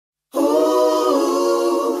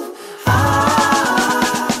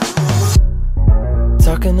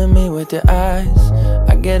with your eyes,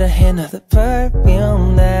 I get a hint of the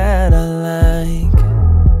perfume that I like.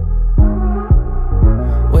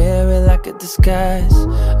 Wear it like a disguise,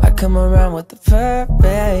 I come around with the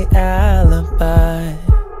perfect alibi.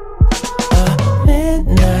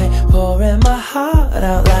 Midnight, pouring my heart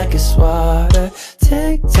out like it's water.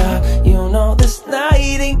 Tick-tock, you know this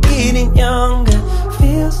night ain't getting younger.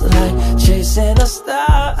 Feels like chasing a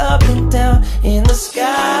star up and down in the sky.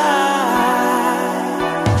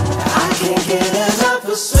 I can't get enough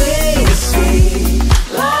of sweet, sweet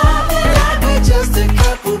loving like we're just a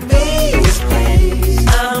couple bees, please.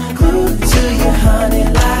 I'm glued to you, honey,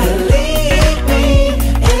 like believe me,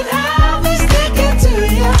 and I'll be sticking to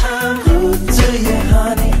you. I'm glued to you,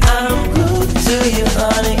 honey, I'm glued to you,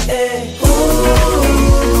 honey, hey.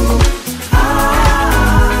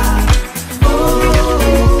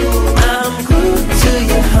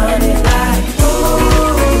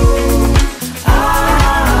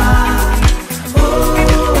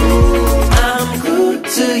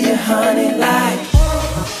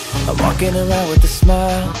 Walking around with a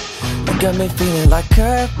smile, you got me feeling like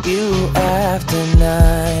curfew after 9.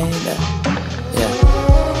 Yeah,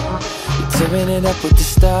 you're tearing it up with the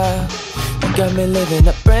style. You got me living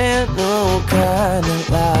a brand new kind of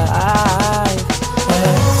life.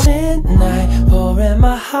 At midnight, pouring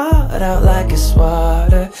my heart out like it's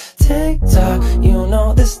water. Tick-tock, you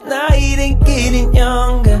know this night ain't getting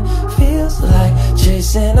younger. Feels like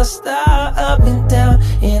chasing a star up and down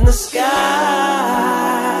in the sky.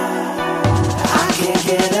 Can't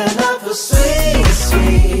get enough of sweet,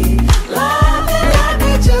 sweet loving like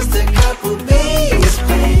we're just a couple bees,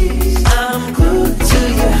 please. I'm glued to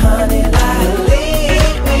you, honey, like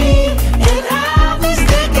believe me, and I'll be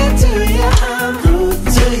sticking to you. I'm glued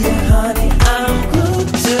to you, honey, I'm glued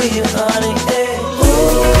to you, honey, hey.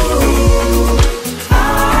 Ooh,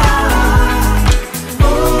 ah,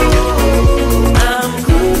 ooh, I'm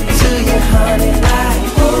glued to you, honey, like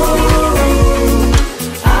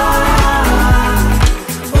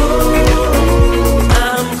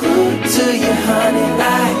honey,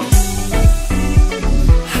 like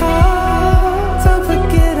don't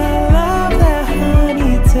forget I love that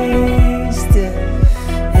honey taste,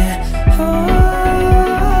 yeah.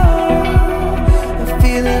 I'm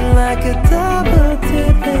feeling like a double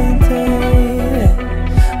dipping day.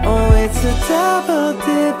 Oh, it's a double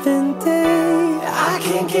dipping day. I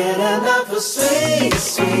can't get enough of sweet,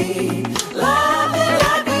 sweet loving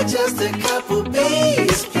like we're just a couple